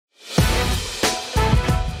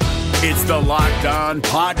It's the Locked On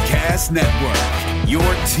Podcast Network, your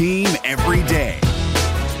team every day.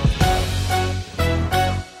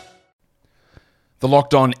 The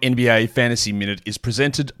Locked On NBA Fantasy Minute is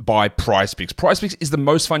presented by PrizePicks. PrizePicks is the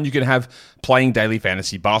most fun you can have playing daily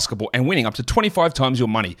fantasy basketball and winning up to 25 times your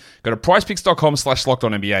money. Go to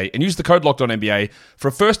prizepicks.com/LockedOnNBA and use the code LockedOnNBA for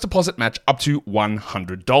a first deposit match up to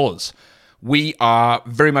 $100. We are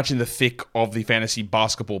very much in the thick of the fantasy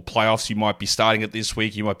basketball playoffs. You might be starting it this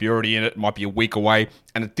week. You might be already in it. It might be a week away.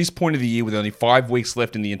 And at this point of the year, with only 5 weeks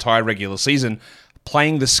left in the entire regular season,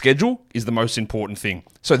 playing the schedule is the most important thing.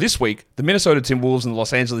 So this week, the Minnesota Timberwolves and the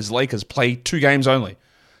Los Angeles Lakers play 2 games only.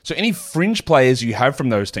 So any fringe players you have from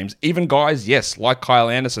those teams, even guys, yes, like Kyle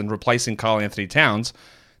Anderson replacing Karl Anthony Towns,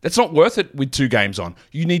 that's not worth it with 2 games on.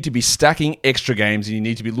 You need to be stacking extra games, and you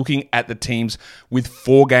need to be looking at the teams with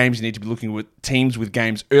 4 games. You need to be looking at teams with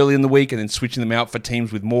games early in the week and then switching them out for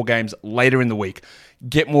teams with more games later in the week.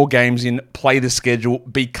 Get more games in, play the schedule,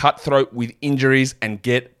 be cutthroat with injuries, and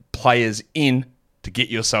get players in to get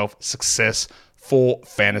yourself success for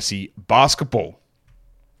fantasy basketball.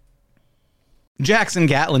 Jackson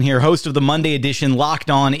Gatlin here, host of the Monday edition Locked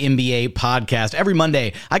On NBA podcast. Every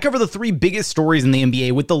Monday, I cover the 3 biggest stories in the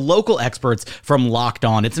NBA with the local experts from Locked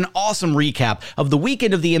On. It's an awesome recap of the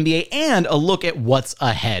weekend of the NBA and a look at what's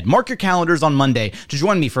ahead. Mark your calendars on Monday to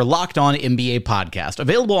join me for Locked On NBA podcast,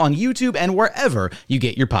 available on YouTube and wherever you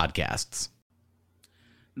get your podcasts.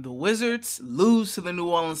 The Wizards lose to the New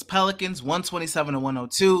Orleans Pelicans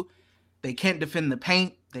 127-102. They can't defend the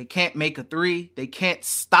paint. They can't make a 3. They can't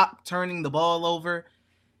stop turning the ball over.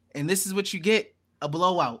 And this is what you get, a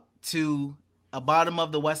blowout to a bottom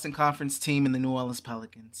of the Western Conference team in the New Orleans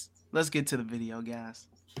Pelicans. Let's get to the video, guys.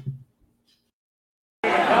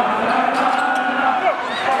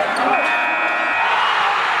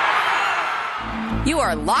 You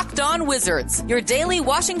are Locked On Wizards, your daily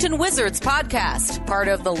Washington Wizards podcast, part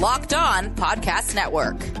of the Locked On Podcast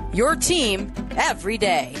Network. Your team every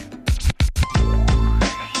day.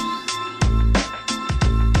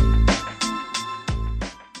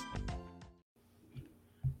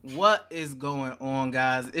 What is going on,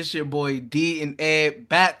 guys? It's your boy D and Ed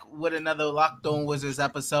back with another Locked On Wizards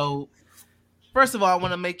episode. First of all, I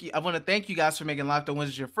want to thank you guys for making Locked On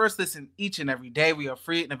Wizards your first listen each and every day. We are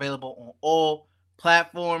free and available on all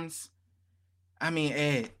platforms. I mean,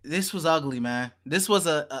 Ed, this was ugly, man. This was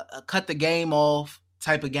a cut the game off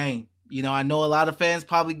type of game. You know, I know a lot of fans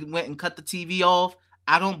probably went and cut the TV off.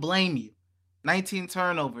 I don't blame you. 19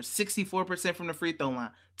 turnovers, 64% from the free throw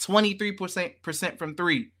line, 23% from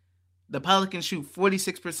 3. The Pelicans shoot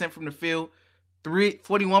 46% from the field,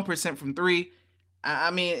 41% from 3.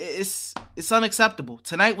 I mean, it's unacceptable.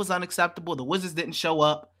 Tonight was unacceptable. The Wizards didn't show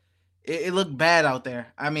up. It looked bad out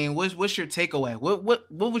there. I mean, what's your takeaway?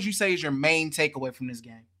 What would you say is your main takeaway from this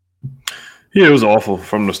game? Yeah, it was awful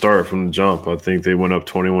from the start, from the jump. I think they went up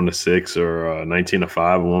 21-6 or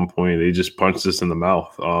 19-5 at one point. They just punched us in the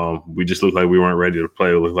mouth. We just looked like we weren't ready to play.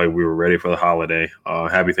 It looked like we were ready for the holiday.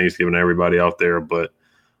 Happy Thanksgiving to everybody out there, but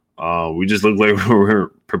we just looked like we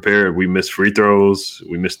weren't prepared. We missed free throws.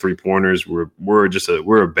 We missed 3-pointers. We're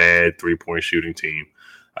a bad 3-point shooting team.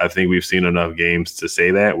 I think we've seen enough games to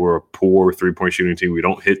say that. We're a poor 3-point shooting team. We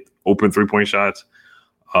don't hit open 3-point shots.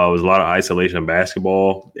 It was a lot of isolation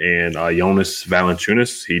basketball, and Jonas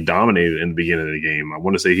Valanciunas, he dominated in the beginning of the game. I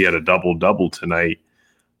want to say he had a double-double tonight.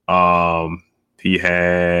 He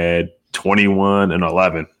had 21 and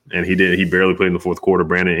 11, and he barely played in the fourth quarter.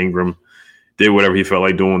 Brandon Ingram did whatever he felt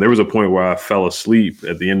like doing. There was a point where I fell asleep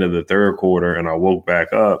at the end of the third quarter, and I woke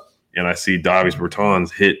back up, and I see Davis Bertans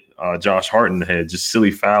hit Josh Hart in the head, just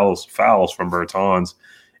silly fouls from Bertans.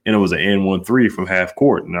 And it was an N1-3 from half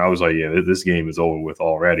court. And I was like, yeah, this game is over with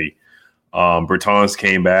already. Bertans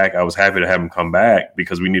came back. I was happy to have him come back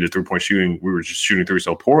because we needed 3-point shooting. We were just shooting 3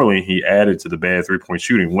 so poorly. He added to the bad 3-point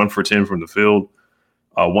shooting. 1 for 10 from the field,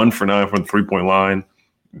 1 for 9 from the 3-point line.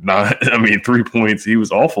 3 points. He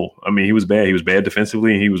was awful. I mean, he was bad. He was bad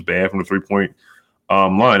defensively, and he was bad from the 3-point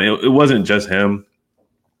line. It wasn't just him.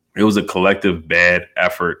 It was a collective bad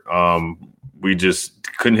effort. We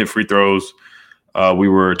just couldn't hit free throws. We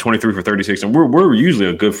were 23 for 36, and we're usually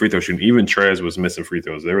a good free throw shooting. Even Trez was missing free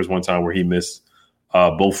throws. There was one time where he missed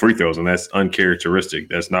both free throws, and that's uncharacteristic.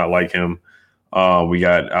 That's not like him. We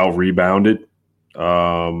got out-rebounded.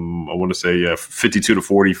 I want to say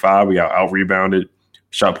 52-45. We got out-rebounded.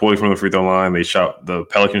 Shot poorly from the free throw line. The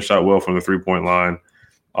Pelicans shot well from the 3-point line.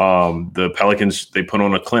 The Pelicans, they put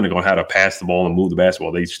on a clinic on how to pass the ball and move the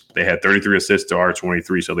basketball. They had 33 assists to our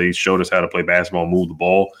 23, so they showed us how to play basketball and move the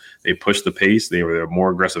ball. They pushed the pace. They were a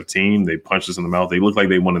more aggressive team. They punched us in the mouth. They looked like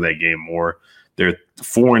they wanted that game more They're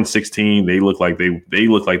 4-16. They look like they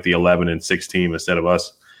look like the 11-6 team instead of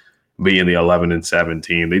us being the 11-7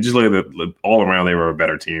 team. They just look at all around. They were a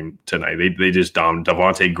better team tonight. They just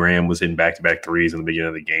Devontae Graham was hitting back-to-back threes in the beginning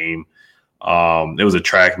of the game. It was a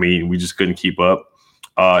track meet, and we just couldn't keep up.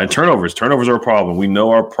 And turnovers are a problem. We know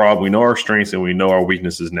our problem. We know our strengths, and we know our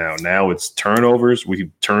weaknesses now. Now it's turnovers. We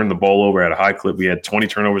turned the ball over at a high clip. We had 20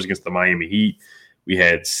 turnovers against the Miami Heat. We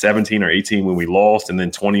had 17 or 18 when we lost, and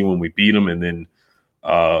then 20 when we beat them. And then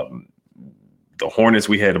the Hornets,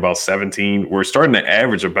 we had about 17. We're starting to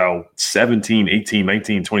average about 17, 18,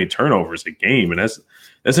 19, 20 turnovers a game, and that's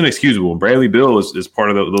inexcusable. Bradley Beal is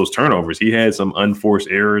part of those turnovers. He had some unforced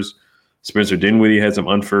errors. Spencer Dinwiddie had some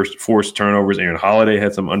unforced turnovers. Aaron Holiday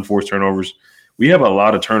had some unforced turnovers. We have a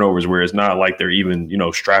lot of turnovers where it's not like they're even,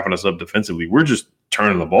 strapping us up defensively. We're just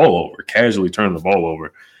turning the ball over, casually turning the ball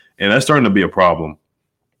over. And that's starting to be a problem.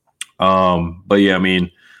 But yeah, I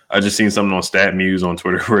mean, I just seen something on StatMuse on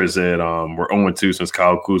Twitter where it said we're 0-2 since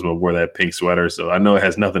Kyle Kuzma wore that pink sweater. So I know it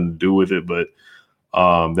has nothing to do with it, but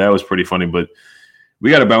that was pretty funny. But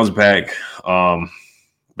we got to bounce back.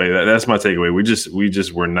 But that's my takeaway. We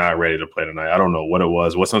just were not ready to play tonight. I don't know what it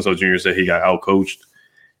was. Westonso Jr. said he got outcoached.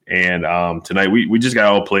 And tonight we just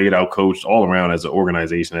got outplayed, outcoached all around as an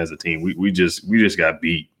organization, as a team. We just got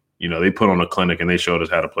beat. They put on a clinic and they showed us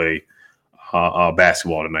how to play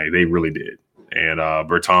basketball tonight. They really did. And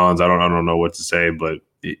Bertans, I don't know what to say, but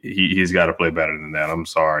he's got to play better than that. I'm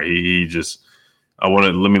sorry. He just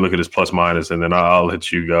let me look at his plus minus and then I'll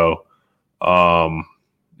let you go.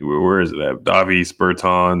 Where is it at? Davies,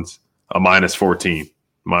 Bertans, minus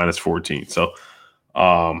 14. So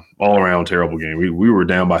all around terrible game. We were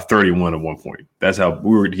down by 31 at one point. That's how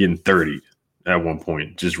we were getting 30 at one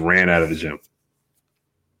point. Just ran out of the gym.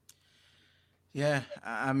 Yeah,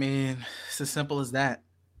 I mean, it's as simple as that.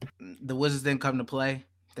 The Wizards didn't come to play.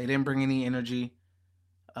 They didn't bring any energy.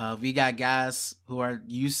 We got guys who are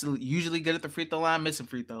usually good at the free throw line, missing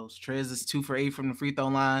free throws. Trez is 2 for 8 from the free throw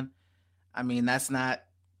line. I mean, that's not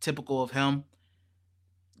typical of him.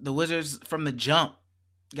 The Wizards from the jump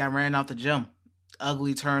got ran out the gym.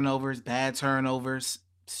 Ugly turnovers, bad turnovers,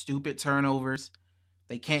 stupid turnovers.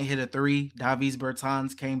 They can't hit a three. Davies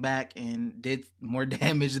Bertans came back and did more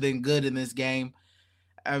damage than good in this game.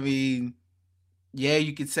 I mean, yeah,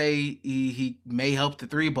 you could say he may help the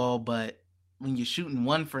three ball, but when you're shooting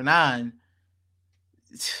 1 for 9,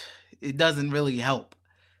 it doesn't really help.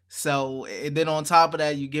 So, and then on top of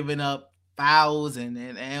that, you're giving up fouls and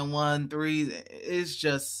 1-3s.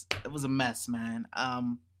 It was a mess, man.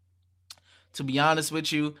 To be honest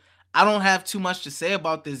with you, I don't have too much to say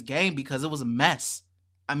about this game because it was a mess.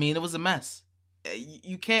 I mean, it was a mess.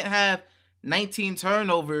 You can't have 19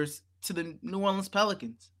 turnovers to the New Orleans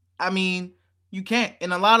Pelicans. I mean, you can't.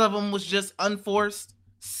 And a lot of them was just unforced,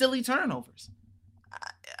 silly turnovers.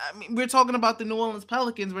 I mean, we're talking about the New Orleans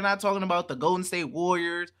Pelicans. We're not talking about the Golden State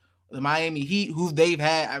Warriors, the Miami Heat, who they've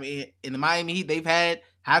had. I mean, in the Miami Heat, they've had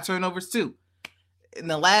high turnovers too. In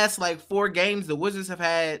the last 4 games, the Wizards have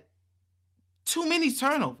had too many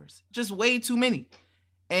turnovers, just way too many.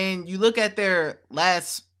 And you look at their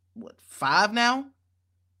last 5 now.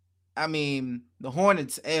 I mean, the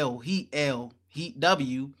Hornets L, Heat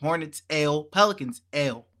W, Hornets L, Pelicans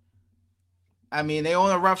L. I mean, they're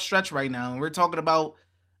on a rough stretch right now, and we're talking about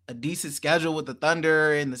a decent schedule with the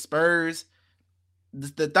Thunder and the Spurs.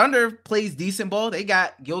 The Thunder plays decent ball. They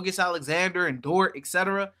got Gilgeous-Alexander and Dort,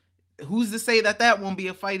 etc. Who's to say that won't be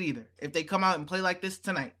a fight either if they come out and play like this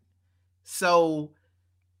tonight? So,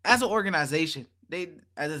 as an organization, they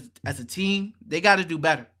as a team, they got to do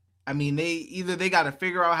better. I mean, they got to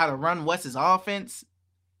figure out how to run West's offense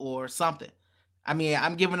or something. I mean,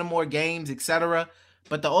 I'm giving them more games, etc.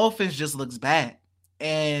 But the offense just looks bad.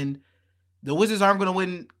 And the Wizards aren't going to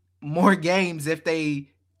win more games if they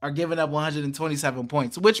are giving up 127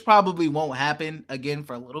 points, which probably won't happen again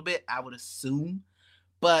for a little bit, I would assume.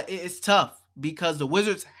 But it's tough because the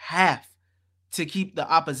Wizards have to keep the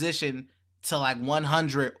opposition to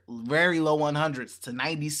 100, very low 100s to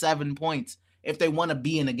 97 points if they want to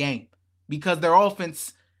be in a game, because their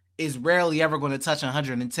offense is rarely ever going to touch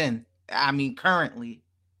 110. I mean, currently,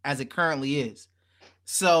 as it currently is.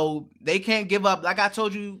 So they can't give up. Like I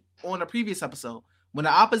told you on a previous episode, when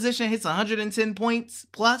the opposition hits 110 points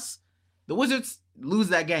plus, the Wizards lose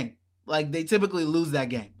that game. They typically lose that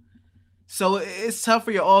game. So it's tough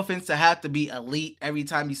for your offense to have to be elite every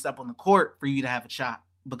time you step on the court for you to have a shot,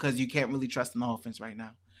 because you can't really trust an offense right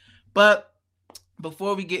now. But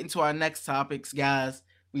before we get into our next topics, guys,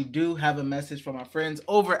 we do have a message from our friends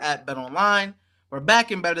over at BetOnline. We're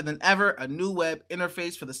back and better than ever, a new web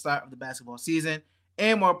interface for the start of the basketball season,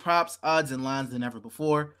 and more props, odds, and lines than ever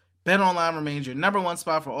before. BetOnline remains your number one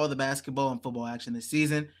spot for all the basketball and football action this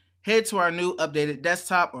season. Head to our new updated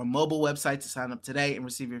desktop or mobile website to sign up today and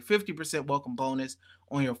receive your 50% welcome bonus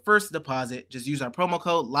on your first deposit. Just use our promo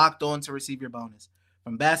code LOCKEDON to receive your bonus.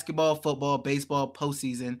 From basketball, football, baseball,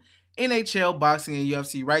 postseason, NHL, boxing, and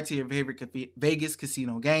UFC, right to your favorite Vegas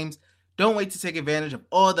casino games. Don't wait to take advantage of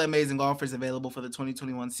all the amazing offers available for the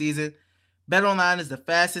 2021 season. BetOnline is the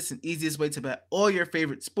fastest and easiest way to bet all your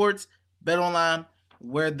favorite sports. BetOnline,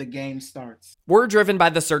 where the game starts. We're driven by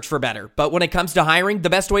the search for better, but when it comes to hiring, the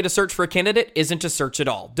best way to search for a candidate isn't to search at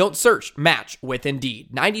all. Don't search, match with Indeed.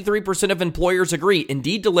 93% of employers agree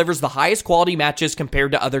Indeed delivers the highest quality matches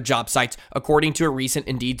compared to other job sites, according to a recent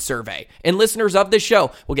Indeed survey. And listeners of this show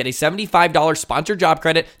will get a $75 sponsored job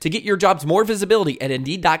credit to get your jobs more visibility at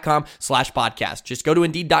Indeed.com/podcast. Just go to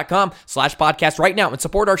Indeed.com/podcast right now and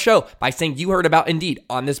support our show by saying you heard about Indeed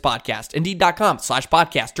on this podcast.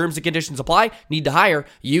 Indeed.com/podcast. Terms and conditions apply. Need to hire?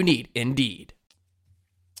 You need Indeed.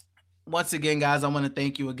 Once again, guys, I want to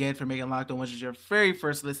thank you again for making Locked On Wizards your very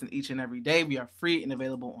first listen each and every day. We are free and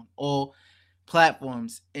available on all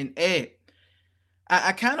platforms. And Ed,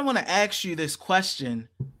 I kind of want to ask you this question.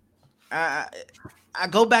 I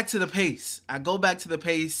go back to the pace. I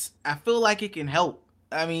feel like it can help.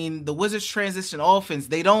 I mean, the Wizards transition offense,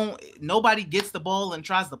 nobody gets the ball and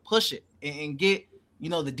tries to push it and get,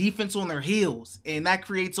 the defense on their heels. And that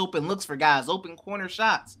creates open looks for guys, open corner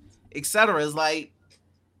shots, etc. It's like,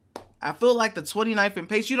 I feel like the 29th in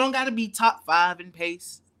pace, you don't got to be top 5 in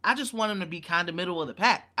pace. I just want them to be kind of middle of the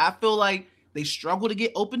pack. I feel like they struggle to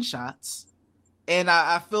get open shots. And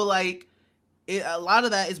I feel like a lot of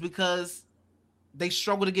that is because they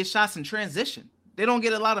struggle to get shots in transition. They don't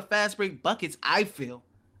get a lot of fast break buckets, I feel.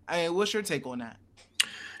 I mean, what's your take on that?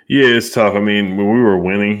 Yeah, it's tough. I mean, when we were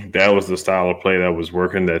winning, that was the style of play that was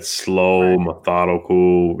working. That slow,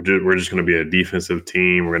 methodical. We're just going to be a defensive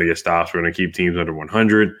team. We're going to get stops. We're going to keep teams under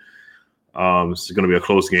 100. It's going to be a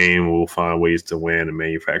close game. We'll find ways to win and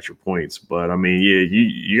manufacture points. But, I mean, yeah,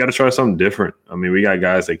 you got to try something different. I mean, we got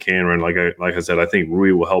guys that can run. Like I said, I think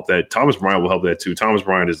Rui will help that. Thomas Bryant will help that too. Thomas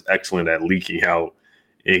Bryant is excellent at leaking out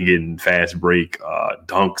and getting fast break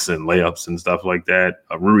dunks and layups and stuff like that.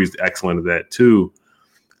 Rui's excellent at that too.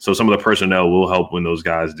 So some of the personnel will help when those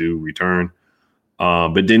guys do return.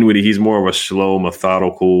 But Dinwiddie, he's more of a slow,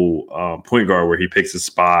 methodical point guard where he picks his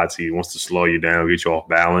spots. He wants to slow you down, get you off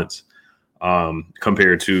balance.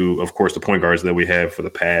 Compared to, of course, the point guards that we have for the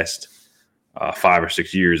past 5 or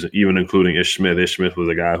 6 years, even including Ish Smith. Ish Smith was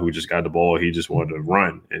a guy who just got the ball. He just wanted to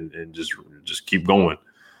run and just keep going.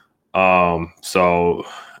 So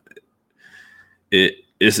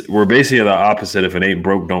we're basically the opposite. If it ain't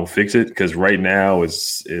broke, don't fix it. Because right now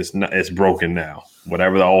it's broken now.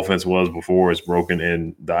 Whatever the offense was before is broken,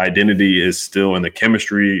 and the identity is still in the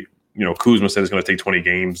chemistry. Kuzma said it's going to take 20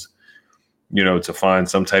 games. To find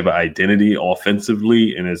some type of identity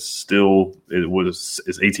offensively, and it's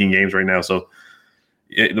 18 games right now. So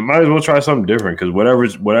they might as well try something different because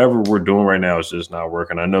whatever we're doing right now is just not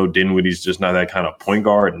working. I know Dinwiddie's just not that kind of point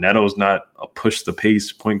guard. Neto's not a push the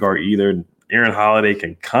pace point guard either. Aaron Holiday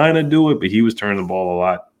can kind of do it, but he was turning the ball a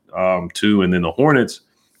lot too. And then the Hornets,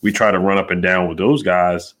 we try to run up and down with those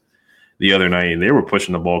guys the other night, and they were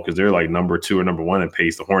pushing the ball because they're like number 2 or number 1 in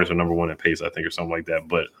pace. The Hornets are number 1 in pace, I think, or something like that.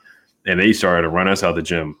 And they started to run us out the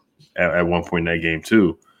gym at one point in that game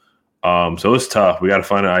too. So it's tough. We got to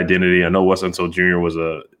find an identity. I know Wes Unseld Jr. was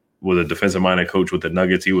a defensive-minded coach with the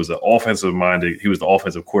Nuggets. He was an offensive-minded. He was the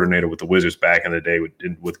offensive coordinator with the Wizards back in the day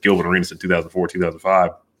with Gilbert Arenas in 2004, 2005,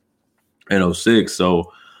 and 06.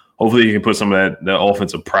 So hopefully he can put some of that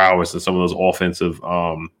offensive prowess and some of those offensive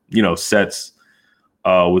sets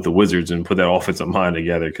with the Wizards and put that offensive mind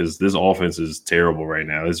together because this offense is terrible right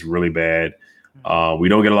now. It's really bad. We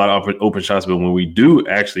don't get a lot of open shots, but when we do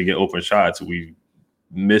actually get open shots, we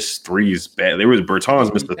miss threes bad.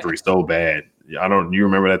 Bertans missed the 3 so bad. You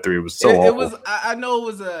remember that 3? It was so awful. I know it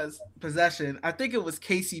was a possession. I think it was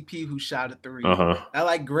KCP who shot a 3.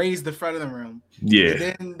 That grazed the front of the rim. Yeah. And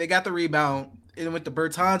then they got the rebound and with the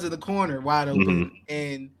Bertans in the corner wide open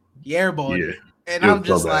and he airballed it. And I'm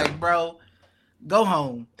just like, bro, go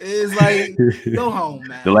home. It's like, go home,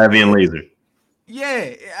 man. The Lavian laser.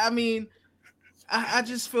 Yeah. I mean, I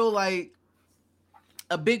just feel like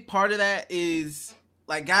a big part of that is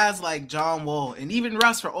like guys like John Wall and even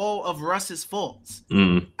Russ for all of Russ's faults.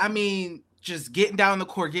 I mean, just getting down the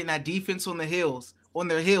court, getting that defense on their heels,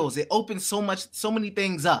 it opens so many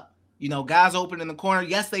things up. Guys open in the corner.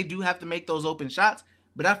 Yes, they do have to make those open shots,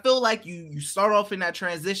 but I feel like you start off in that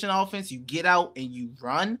transition offense, you get out and you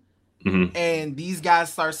run, and these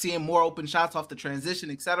guys start seeing more open shots off the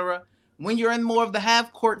transition, etc. When you're in more of the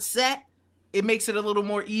half court set, it makes it a little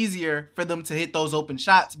more easier for them to hit those open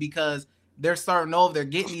shots because they're starting to know if they're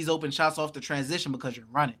getting these open shots off the transition because you're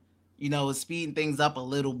running. It's speeding things up a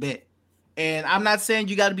little bit. And I'm not saying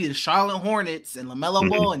you got to be the Charlotte Hornets and LaMelo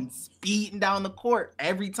Ball and speeding down the court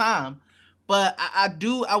every time. But I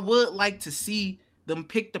would like to see them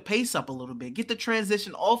pick the pace up a little bit, get the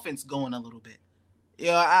transition offense going a little bit.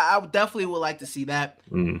 I definitely would like to see that.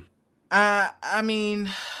 I mean,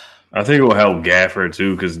 I think it will help Gafford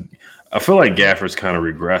too, because I feel like Gafford's kind of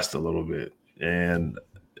regressed a little bit. And,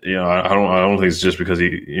 I don't think it's just because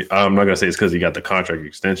I'm not going to say it's because he got the contract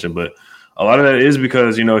extension, but a lot of that is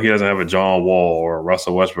because, he doesn't have a John Wall or a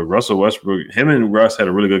Russell Westbrook. Russell Westbrook, him and Russ had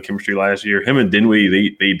a really good chemistry last year. Him and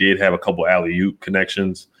Dinwiddie, they did have a couple alley-oop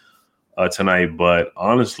connections tonight. But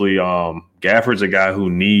honestly, Gafford's a guy who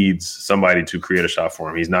needs somebody to create a shot for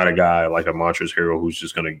him. He's not a guy like a Montrezl Harrell who's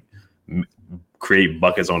just going to create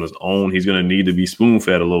buckets on his own. He's going to need to be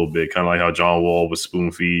spoon-fed a little bit, kind of like how John Wall was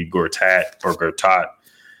spoon-feed Gortat.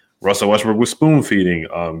 Russell Westbrook was spoon-feeding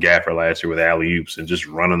Gafford last year with alley-oops and just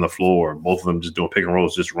running the floor. Both of them just doing pick and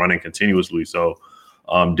rolls, just running continuously. So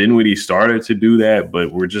Dinwiddie started to do that,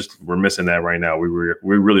 but we're missing that right now. We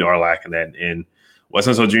really are lacking that. And Wes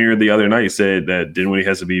Unseld Jr. the other night said that Dinwiddie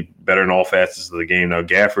has to be better in all facets of the game. Now,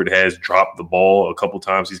 Gafford has dropped the ball a couple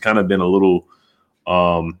times. He's kind of been a little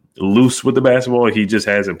loose with the basketball. He just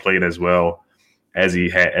hasn't played as well as he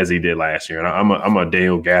did last year. And I'm a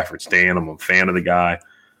Daniel Gafford stan. I'm a fan of the guy.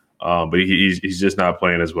 But he's just not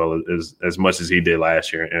playing as well as much as he did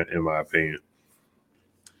last year, in my opinion.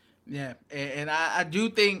 Yeah, and I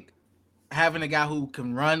do think having a guy who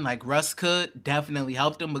can run like Russ could definitely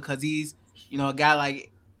help him because he's, a guy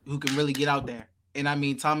like who can really get out there. And I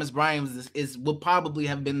mean, Thomas Bryant would probably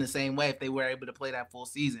have been the same way if they were able to play that full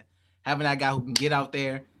season. Having that guy who can get out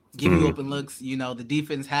there, give you open looks. The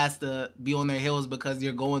defense has to be on their heels because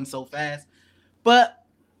you're going so fast. But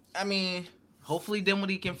I mean, hopefully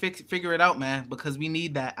Dinwiddie can figure it out, man, because we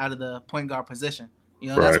need that out of the point guard position.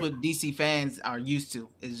 That's what DC fans are used to.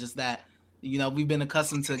 It's just that, we've been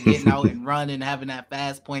accustomed to getting out and running, having that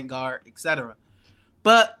fast point guard, etc.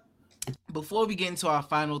 But before we get into our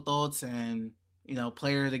final thoughts and,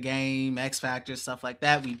 player of the game, X Factor, stuff like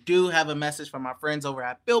that, we do have a message from our friends over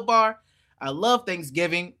at Built Bar. I love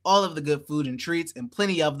Thanksgiving, all of the good food and treats, and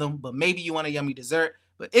plenty of them, but maybe you want a yummy dessert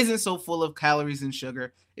but isn't so full of calories and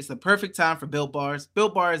sugar. It's the perfect time for Built Bars.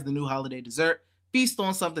 Built Bar is the new holiday dessert. Feast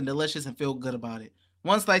on something delicious and feel good about it.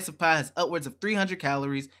 One slice of pie has upwards of 300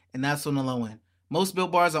 calories, and that's on the low end. Most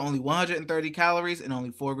Built Bars are only 130 calories and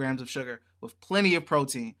only 4 grams of sugar, with plenty of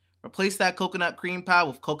protein. Replace that coconut cream pie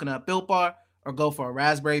with coconut Built Bar, or go for a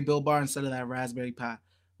raspberry Built Bar instead of that raspberry pie.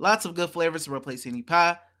 Lots of good flavors to replace any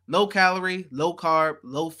pie. Low calorie, low carb,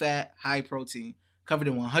 low fat, high protein. Covered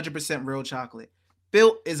in 100% real chocolate.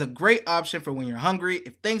 Built is a great option for when you're hungry.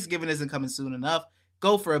 If Thanksgiving isn't coming soon enough,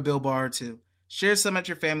 go for a Built Bar or two. Share some at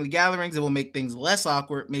your family gatherings. It will make things less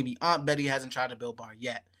awkward. Maybe Aunt Betty hasn't tried a Built Bar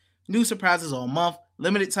yet. New surprises all month.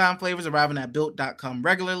 Limited time flavors arriving at Built.com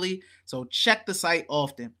regularly, so check the site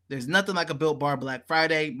often. There's nothing like a Built Bar Black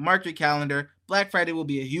Friday. Mark your calendar. Black Friday will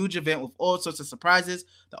be a huge event with all sorts of surprises.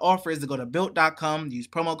 The offer is to go to Built.com, use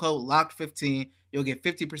promo code LOCKED15. You'll get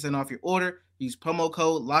 50% off your order. Use promo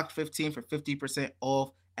code LOCKED15 for 50%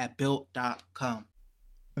 off at Built.com.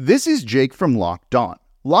 This is Jake from Locked On.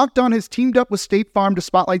 Locked On has teamed up with State Farm to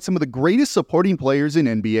spotlight some of the greatest supporting players in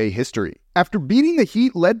NBA history. After beating the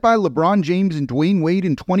Heat led by LeBron James and Dwayne Wade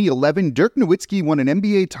in 2011, Dirk Nowitzki won an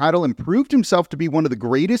NBA title and proved himself to be one of the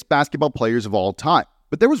greatest basketball players of all time.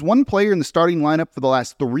 But there was one player in the starting lineup for the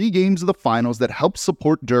last 3 games of the finals that helped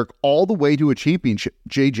support Dirk all the way to a championship,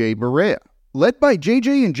 JJ Barea. Led by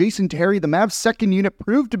JJ and Jason Terry, the Mavs' second unit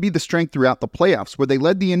proved to be the strength throughout the playoffs, where they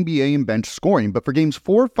led the NBA in bench scoring. But for games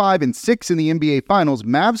 4, 5, and 6 in the NBA Finals,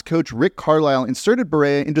 Mavs coach Rick Carlisle inserted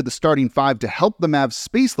Barea into the starting 5 to help the Mavs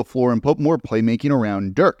space the floor and put more playmaking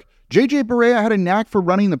around Dirk. JJ Barea had a knack for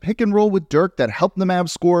running the pick and roll with Dirk that helped the Mavs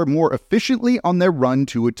score more efficiently on their run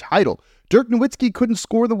to a title. Dirk Nowitzki couldn't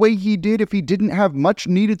score the way he did if he didn't have much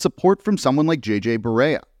needed support from someone like JJ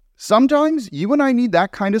Barea. Sometimes you and I need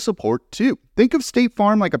that kind of support too. Think of State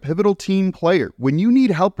Farm like a pivotal team player. When you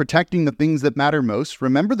need help protecting the things that matter most,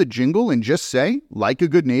 remember the jingle and just say, like a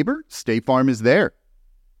good neighbor, State Farm is there.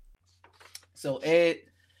 So Ed,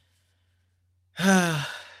 I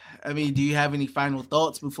mean, do you have any final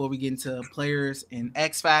thoughts before we get into players in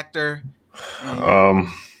X Factor?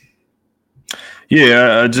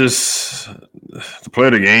 Yeah, just the player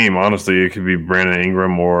of the game, honestly, it could be Brandon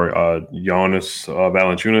Ingram or Giannis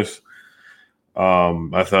Valanciunas.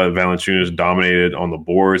 I thought Valanciunas dominated on the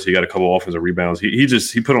boards. He got a couple offensive rebounds.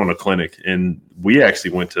 He put on a clinic, and we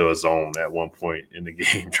actually went to a zone at one point in the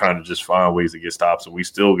game trying to just find ways to get stops, and we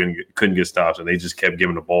still couldn't get stops. And they just kept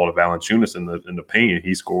giving the ball to Valanciunas in the paint, and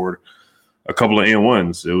he scored a couple of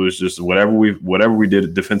and-ones. It was just whatever we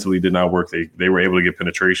did defensively did not work. They were able to get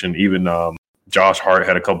penetration. Even Josh Hart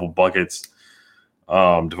had a couple buckets.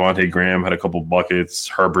 Devontae Graham had a couple buckets.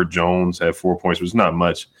 Herbert Jones had 4 points, which was not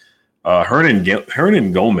much.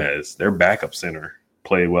 Hernan Gomez, their backup center,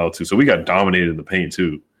 played well too. So we got dominated in the paint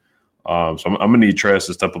too. So I'm gonna need Trez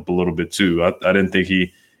to step up a little bit too. I didn't think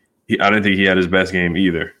he had his best game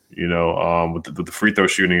either. With the free throw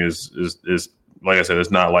shooting is like I said, it's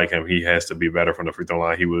not like him. He has to be better from the free throw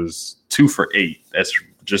line. He was 2 for 8. That's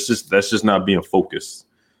just not being focused.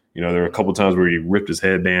 There were a couple times where he ripped his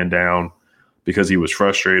headband down because he was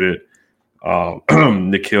frustrated.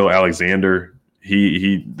 Nikhil Alexander.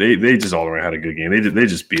 They just all around had a good game. They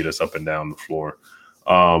just beat us up and down the floor.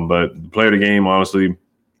 But the player of the game, honestly,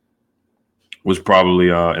 was probably,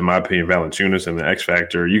 in my opinion, Valanciunas. And the X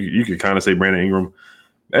factor, you could kind of say Brandon Ingram.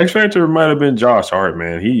 X factor might have been Josh Hart,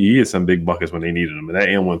 man. He hit some big buckets when they needed him. And that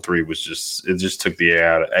N1-3 was just took the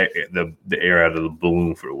air out of the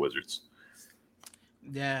balloon for the Wizards.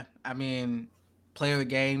 Yeah, I mean, player of the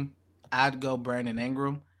game, I'd go Brandon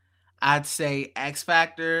Ingram. I'd say X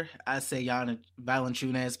Factor. I'd say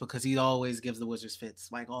Valanciunas because he always gives the Wizards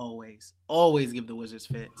fits. Like always give the Wizards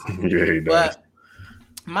fits. Yeah, he does. But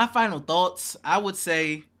my final thoughts, I would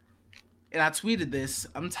say, and I tweeted this,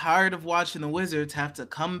 I'm tired of watching the Wizards have to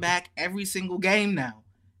come back every single game now.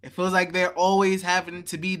 It feels like they're always having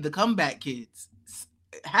to be the comeback kids.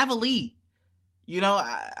 Have a lead.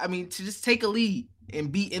 I mean, to just take a lead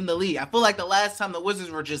and be in the lead. I feel like the last time the Wizards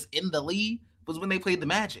were just in the lead was when they played the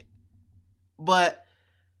Magic. But,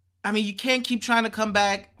 I mean, you can't keep trying to come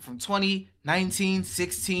back from 2019,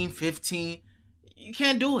 16, 15. You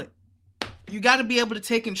can't do it. You got to be able to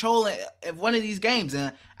take control of one of these games.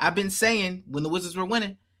 And I've been saying when the Wizards were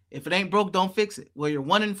winning, if it ain't broke, don't fix it. Well, you're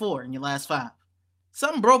 1-4 in your last 5.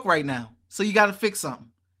 Something broke right now. So you got to fix something.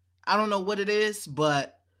 I don't know what it is,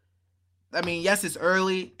 but, I mean, yes, it's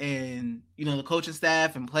early. And, the coaching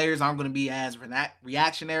staff and players aren't going to be as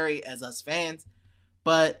reactionary as us fans.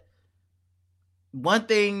 But one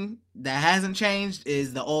thing that hasn't changed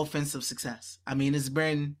is the offensive success. I mean, it's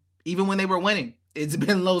been, even when they were winning, it's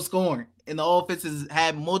been low scoring. And the offense has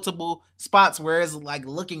had multiple spots where it's like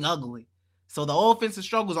looking ugly. So the offensive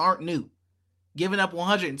struggles aren't new. Giving up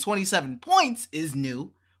 127 points is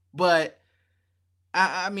new. But,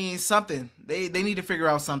 I mean, something. They need to figure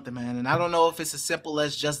out something, man. And I don't know if it's as simple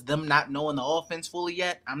as just them not knowing the offense fully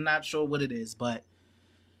yet. I'm not sure what it is. But,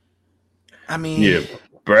 I mean. Yeah.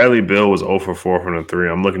 Bradley Beal was 0 for 4 from the 3.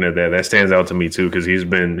 I'm looking at that. That stands out to me too because he's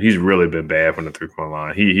really been bad from the 3-point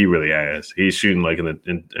line. He really has. He's shooting like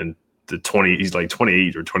in the 20. He's like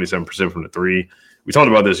 28 or 27% from the 3. We talked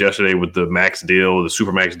about this yesterday with the max deal, the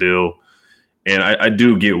super max deal, and I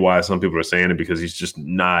do get why some people are saying it because he's just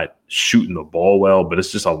not shooting the ball well. But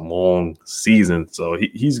it's just a long season, so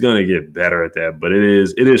he's gonna get better at that. But it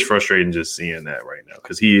is frustrating just seeing that right now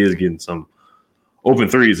because he is getting some open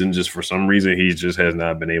threes, and just for some reason he just has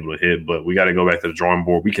not been able to hit. But we got to go back to the drawing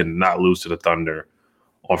board. We cannot lose to the Thunder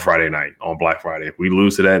on Friday night, on Black Friday. If we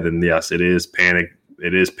lose to that, then yes, it is panic.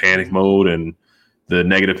 It is panic mode, and the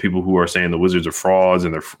negative people who are saying the Wizards are frauds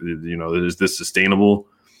and they're, is this sustainable?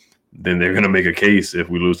 Then they're going to make a case if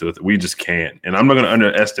we lose to we just can't. And I'm not going to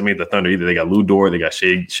underestimate the Thunder either. They got Lou Dort, they got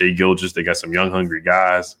Shea Gilgeous, they got some young, hungry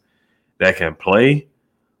guys that can play.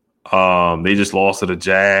 They just lost to the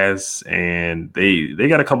Jazz, and they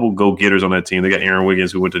got a couple go-getters on that team. They got Aaron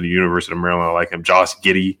Wiggins, who went to the University of Maryland. I like him. Josh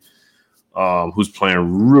Giddey, who's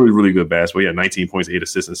playing really, really good basketball. He had 19 points, 8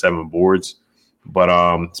 assists, and 7 boards.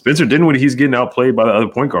 But Spencer Dinwiddie, he's getting outplayed by the other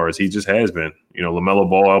point guards. He just has been. LaMelo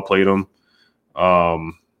Ball outplayed him.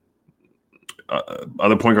 Other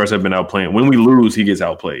point guards have been outplaying. When we lose, he gets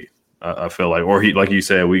outplayed. I feel like, or he, like you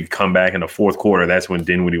said, we come back in the fourth quarter. That's when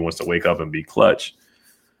Dinwiddie wants to wake up and be clutch.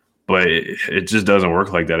 But it just doesn't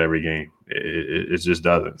work like that every game. It just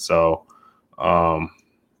doesn't. So,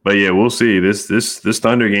 but yeah, we'll see. This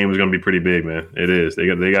Thunder game is going to be pretty big, man. It is. They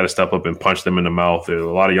got to step up and punch them in the mouth. There's a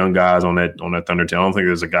lot of young guys on that Thunder team. I don't think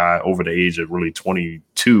there's a guy over the age of really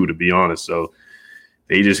 22, to be honest. So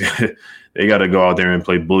they just they got to go out there and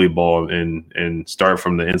play bully ball and start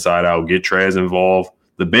from the inside out. Get Trez involved.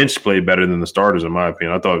 The bench played better than the starters, in my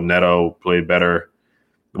opinion. I thought Neto played better,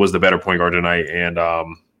 was the better point guard tonight, and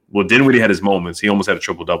well, Dinwiddie had his moments. He almost had a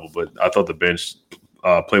triple-double, but I thought the bench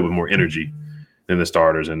played with more energy than the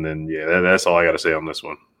starters. And then, yeah, that's all I got to say on this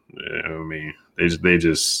one. Yeah, I mean,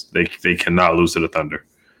 they cannot lose to the Thunder.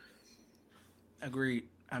 Agreed.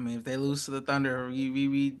 I mean, if they lose to the Thunder,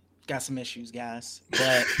 we got some issues, guys.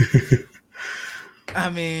 But I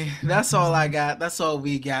mean, that's all I got. That's all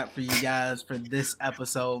we got for you guys for this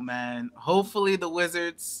episode, man. Hopefully the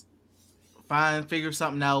Wizards figure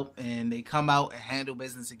something out and they come out and handle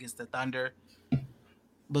business against the Thunder,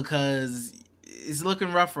 because it's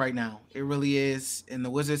looking rough right now. It really is. And the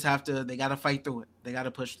Wizards they got to fight through it. They got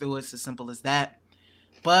to push through it. It's as simple as that.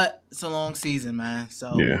 But it's a long season, man.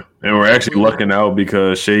 So yeah, and we're actually lucking out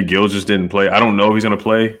because Shai Gilgeous didn't play. I don't know if he's going to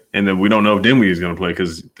play, and then we don't know if Dinwiddie is going to play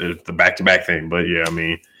because there's the back-to-back thing. But yeah, I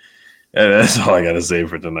mean, that's all I got to say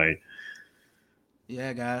for tonight.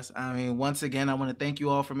 Yeah, guys. I mean, once again, I want to thank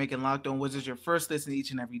you all for making Locked On Wizards your first listen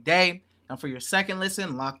each and every day. And for your second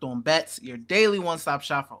listen, Locked On Bets, your daily one-stop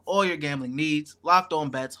shop for all your gambling needs. Locked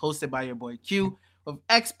On Bets, hosted by your boy Q, with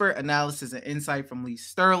expert analysis and insight from Lee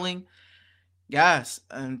Sterling. Guys,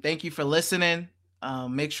 thank you for listening.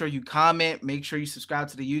 Make sure you comment. Make sure you subscribe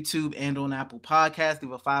to the YouTube and on Apple Podcasts.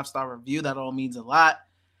 Leave a 5-star review. That all means a lot.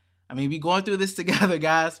 I mean, we going through this together,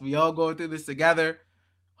 guys. We all going through this together.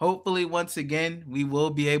 Hopefully, once again, we will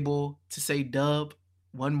be able to say dub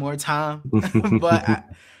one more time. But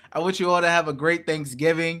I want you all to have a great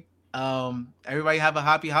Thanksgiving. Everybody have a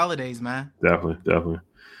happy holidays, man. Definitely.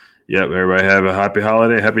 Yep, everybody have a happy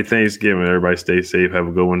holiday. Happy Thanksgiving. Everybody stay safe. Have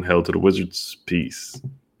a good one. Hell to the Wizards. Peace.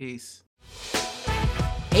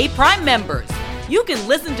 Hey, Prime members, you can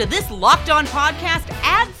listen to this Locked On podcast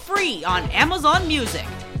ad-free on Amazon Music.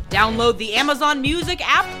 Download the Amazon Music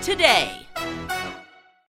app today.